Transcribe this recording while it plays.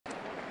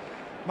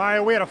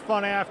Mario, we had a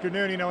fun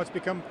afternoon. You know, it's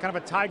become kind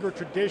of a Tiger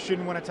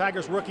tradition. When a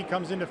Tigers rookie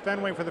comes into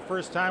Fenway for the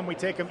first time, we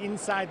take him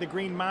inside the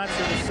Green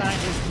Monster to sign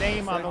his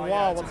name on the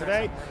wall. Well,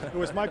 today it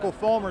was Michael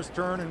Fulmer's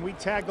turn, and we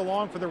tagged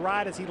along for the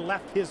ride as he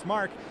left his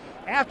mark.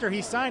 After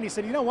he signed, he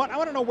said, you know what, I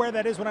want to know where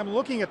that is when I'm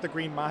looking at the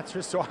Green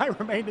Monster. So I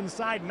remained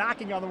inside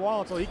knocking on the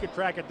wall until he could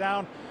track it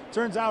down.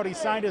 Turns out he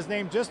signed his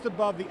name just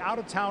above the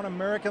out-of-town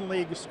American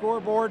League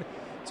scoreboard.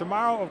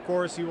 Tomorrow, of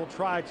course, he will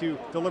try to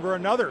deliver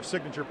another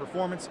signature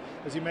performance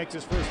as he makes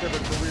his first ever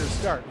career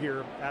start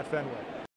here at Fenway.